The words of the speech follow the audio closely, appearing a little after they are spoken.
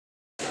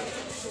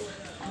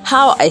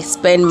how I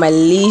spend my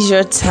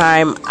leisure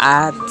time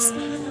at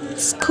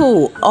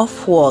school,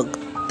 off work,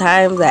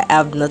 times I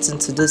have nothing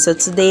to do. So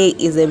today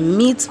is a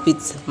meet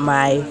with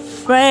my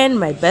friend,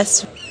 my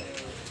best friend.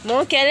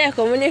 No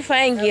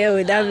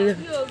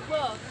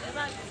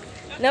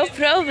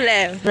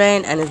problem.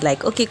 Friend, and it's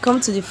like, okay,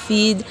 come to the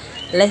field.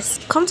 Let's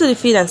come to the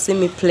field and see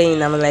me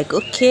playing. I'm like,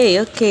 okay.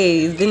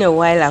 It's been a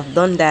while I've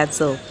done that.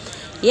 So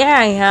yeah,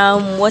 I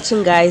am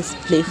watching guys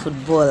play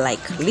football.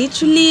 Like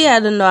literally, I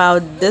don't know how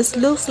this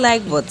looks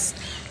like, but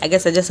I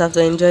guess I just have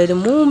to enjoy the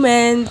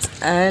moment.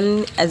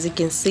 And as you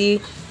can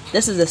see,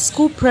 this is a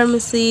school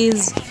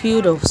premises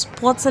filled of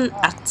sporting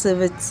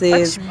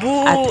activities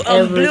at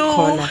every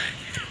corner.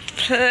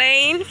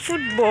 Playing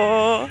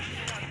football.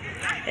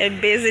 A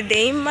busy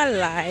day in my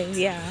life,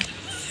 yeah,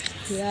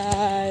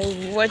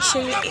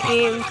 watching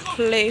him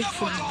play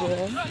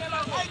football.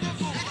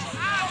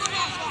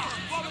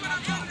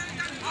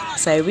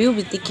 So I will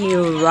be taking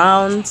you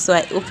around, so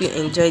I hope you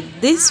enjoyed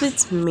this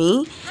with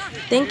me.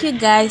 Thank you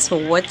guys for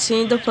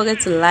watching. Don't forget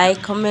to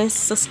like, comment,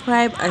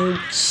 subscribe, and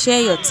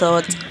share your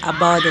thoughts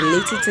about the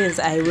little things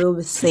I will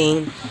be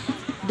saying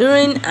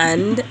during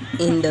and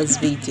in this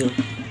video.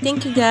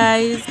 Thank you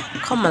guys.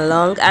 Come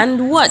along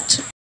and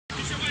watch.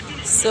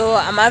 So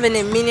I'm having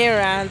a mini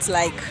rant,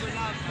 like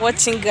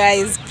watching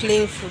guys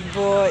playing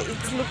football.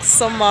 It looks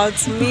somehow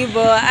to me,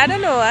 but I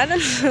don't know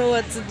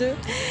what to do.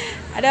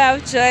 I don't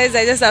have choice.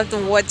 I just have to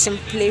watch him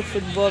play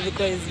football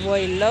because it's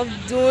what he loves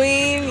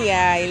doing.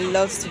 Yeah, he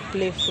loves to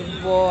play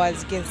football,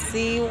 as you can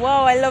see.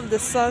 Wow, I love the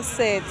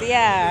sunset.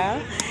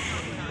 Yeah,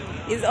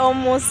 it's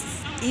almost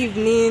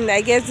evening.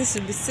 I guess this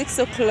should be 6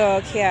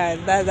 o'clock. Yeah,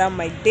 that's how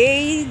my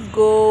day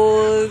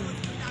goes.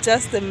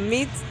 Just a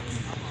meet.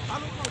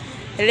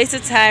 A little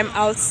time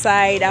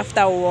outside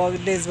after work.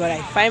 This is what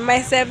I find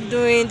myself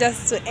doing,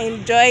 just to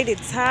enjoy the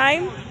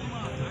time.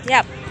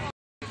 Yep.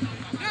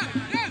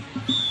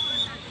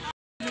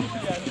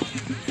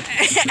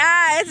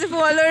 It's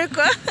for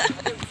Lorico.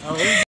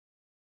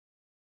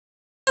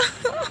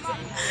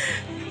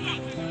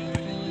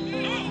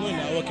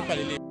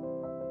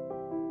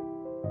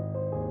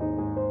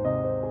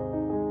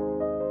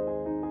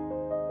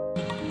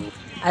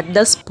 At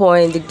this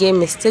point, the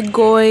game is still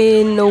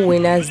going, no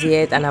winners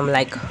yet, and I'm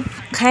like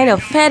kind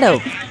of fed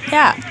up.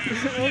 Yeah.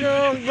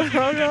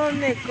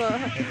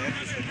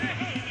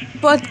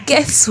 But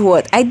guess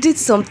what? I did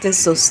something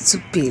so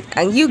stupid,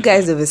 and you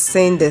guys will be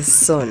seeing this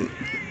soon.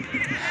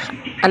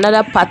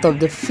 Another part of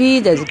the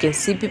field, as you can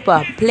see, people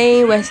are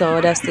playing, where some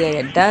others stay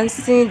are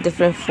dancing.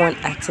 Different fun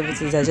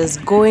activities are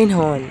just going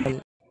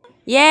on.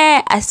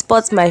 Yeah, I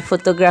spot my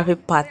photography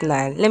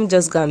partner. Let me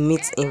just go and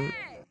meet him.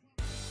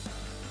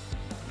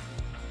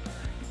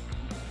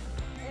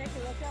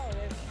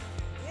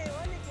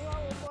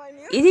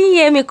 He didn't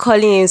hear me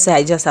calling him, so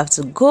I just have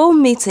to go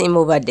meet him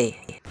over there.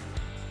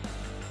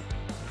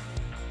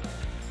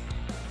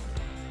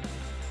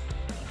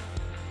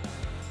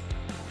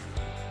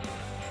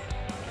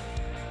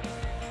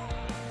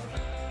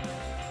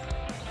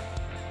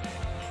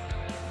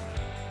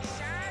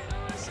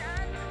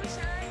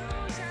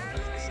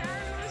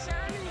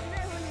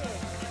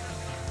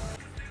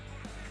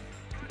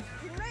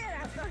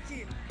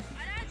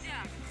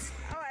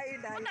 How are you,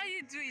 darling? What are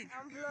you doing?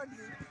 I'm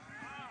vlogging.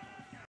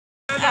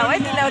 Why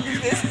did I do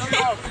this? It's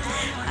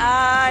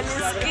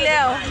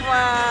clear,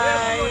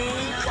 fine.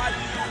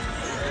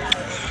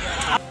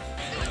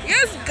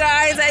 Yes,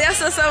 guys, I just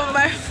saw some of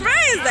my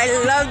friends. I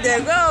love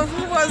them. Oh,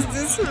 who was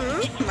this?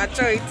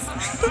 Maturity.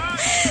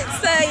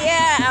 So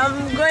yeah,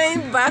 I'm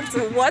going back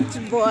to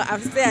watch ball.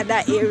 I'm still at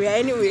that area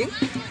anyway.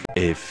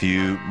 A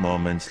few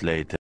moments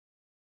later.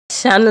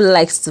 Shano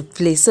likes to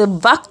play, so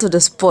back to the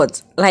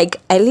sport.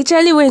 Like, I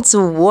literally went to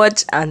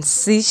watch and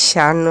see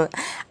Shano,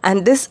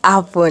 and this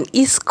happened.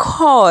 He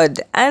scored,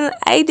 and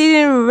I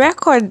didn't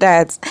record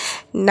that.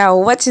 Now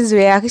watch his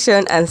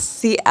reaction and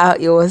see how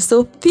he was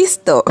so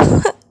pissed off.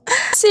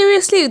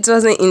 Seriously, it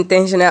wasn't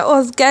intentional. I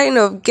was kind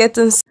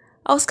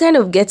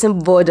of getting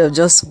bored of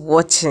just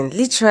watching.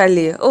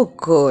 Literally, oh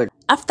god.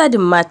 After the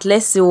match,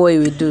 let's see what he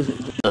will do.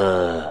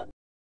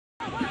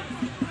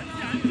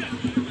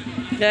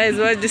 Guys,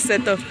 watch this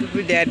set of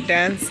people. They are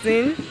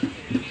dancing.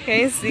 Can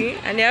you see?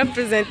 And they have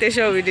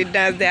presentation with the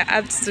dance. They are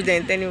art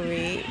students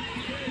anyway.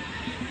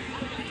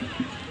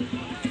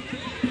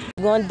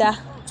 Gonda.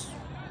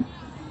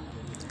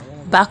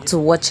 Back to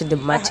watching the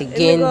match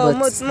again, but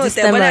this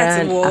time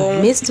around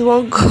I missed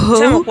one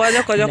goal. I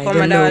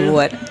don't know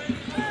what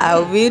I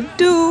will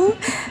do.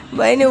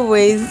 But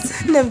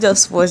anyways, let me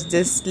just watch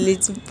this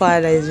little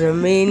part that is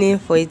remaining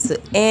for it to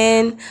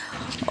end.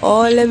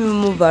 Or let me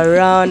move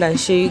around and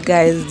show you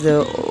guys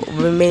the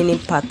remaining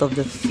part of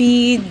the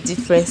feed,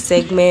 different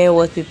segment,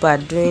 what people are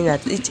doing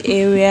at each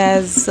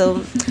area.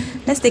 So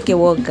let's take a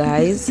walk,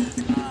 guys.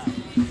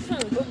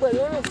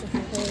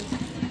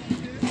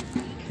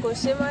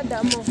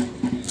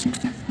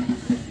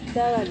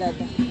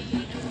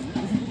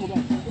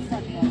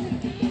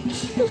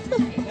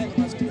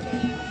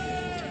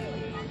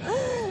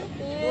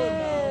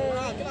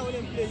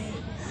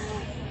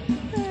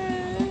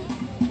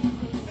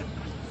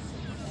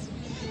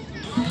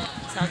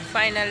 So I'm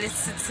finally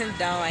sitting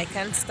down. I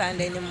can't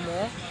stand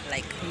anymore.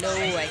 Like, no,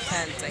 I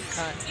can't.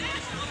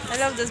 I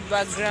love this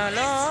background.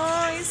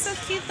 Oh, it's so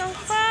cute and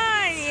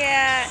fun.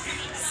 Yeah.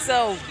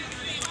 So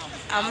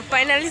I'm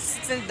finally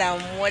sitting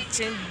down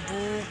watching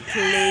Boo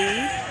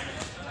play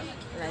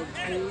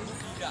like this.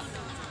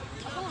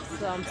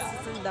 So I'm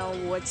sitting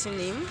down watching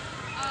him.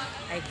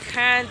 I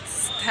can't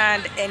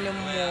stand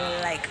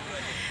anymore. Like,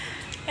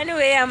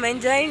 anyway, I'm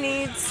enjoying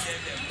it.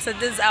 So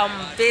this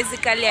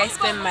basically I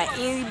spend my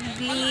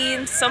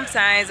evening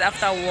sometimes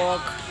after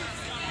work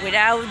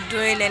without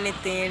doing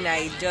anything.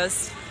 I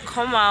just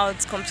come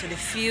to the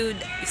field.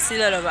 You see a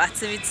lot of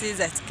activities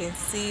that you can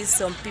see.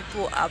 Some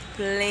people are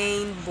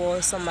playing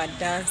ball, some are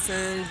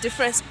dancing,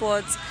 different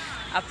sports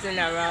happening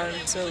around.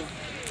 So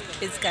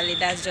basically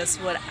that's just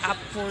what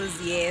happens.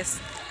 Yes,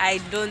 I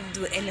don't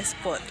do any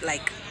sport.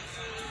 Like,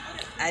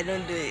 I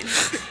don't do it.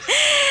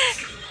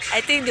 I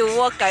think the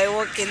walk I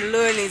walk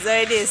alone is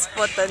already a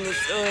sport on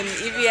its own.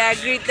 If you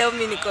agree, tell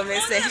me in the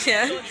comment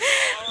section.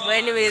 But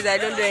anyways, I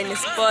don't do any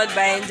sport, but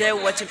I enjoy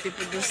watching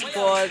people do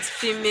sports.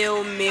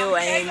 Female, male,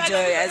 I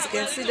enjoy. As you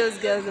can see those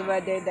girls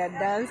over there, they're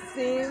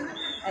dancing.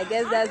 I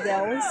guess that's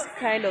their own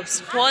kind of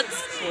sport.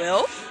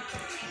 Well,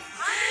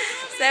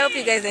 so I hope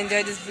you guys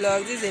enjoyed this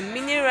vlog. This is a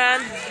mini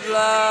rant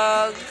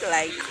vlog.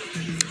 Like,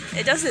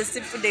 it's just a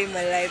simple day in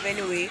my life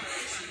anyway.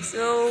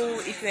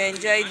 So if you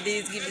enjoyed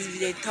this, give this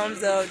video a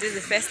thumbs up. This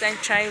is the first time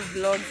trying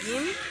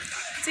vlogging.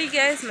 See you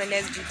guys in my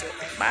next video.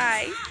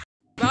 Bye.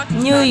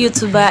 New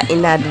YouTuber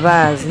in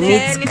advance.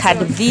 Meet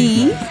Cardi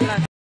B.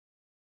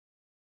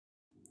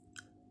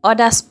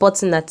 Other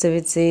sporting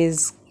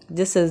activities.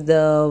 This is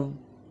the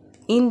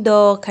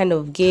indoor kind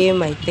of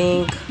game, I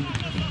think.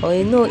 Or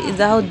you know, it's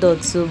outdoor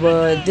too,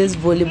 but this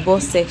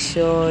volleyball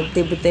section,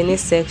 table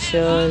tennis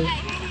section,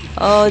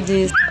 all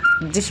these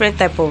different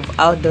type of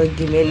outdoor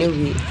game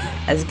anyway.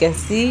 As you can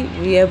see,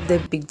 we have the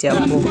big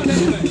jumbo.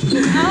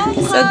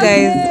 So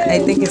guys, I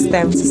think it's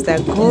time to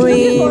start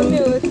going.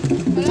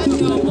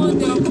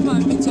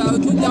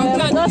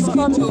 Just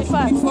come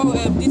before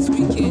this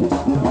weekend.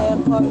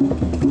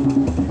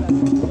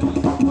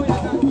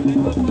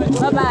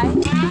 Bye bye.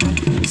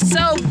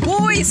 So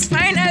Boo is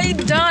finally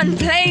done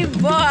playing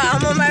ball.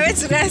 I'm on my way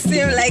to rest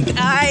him. Like,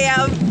 I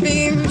have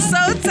been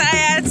so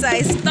tired, so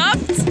I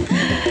stopped.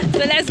 So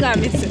let's go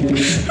and meet him.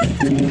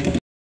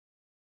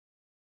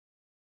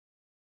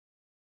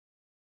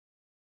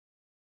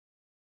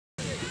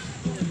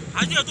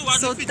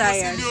 So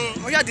tired.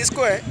 Oh yeah, this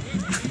square.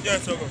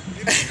 Yes, sir.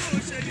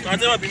 I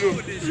never been.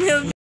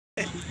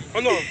 Oh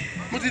no,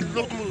 what is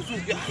block move?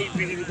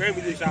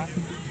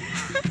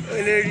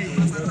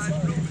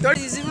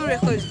 Is even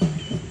record.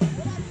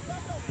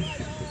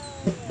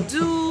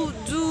 Do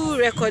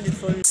record it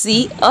for me.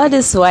 See, all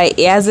this why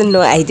he hasn't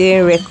know I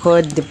didn't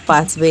record the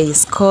part where he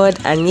scored,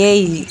 and yeah,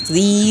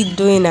 he's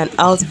doing an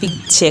outfit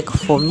check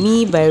for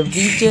me by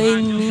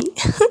videoing me.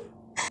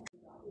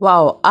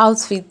 Wow,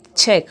 outfit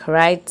check,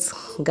 right,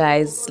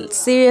 guys?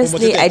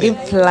 Seriously, I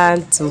didn't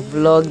plan to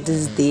vlog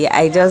this day.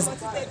 I just,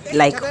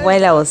 like,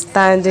 while I was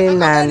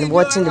standing and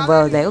watching the ball,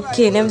 I was like,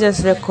 okay, let me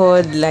just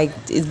record. Like,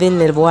 it's been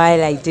a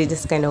while I did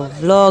this kind of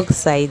vlog,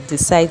 so I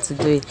decided to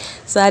do it.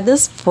 So at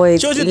this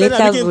point,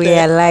 later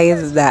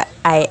realized that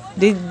I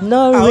did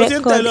not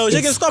record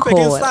his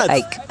score.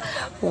 Like,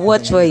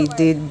 watch what he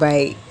did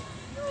by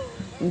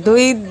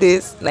doing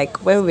this.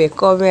 Like, when we were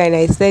coming and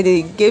I said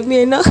it gave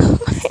me enough.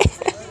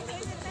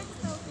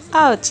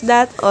 Ouch,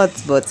 that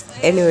hurts, but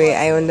anyway,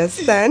 I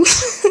understand.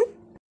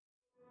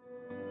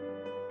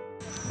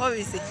 What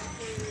we say?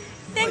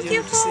 Thank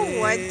you for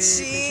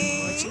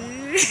watching.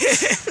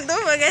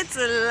 Don't forget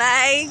to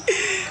like,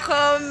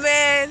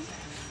 comment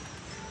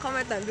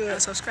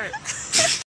and subscribe.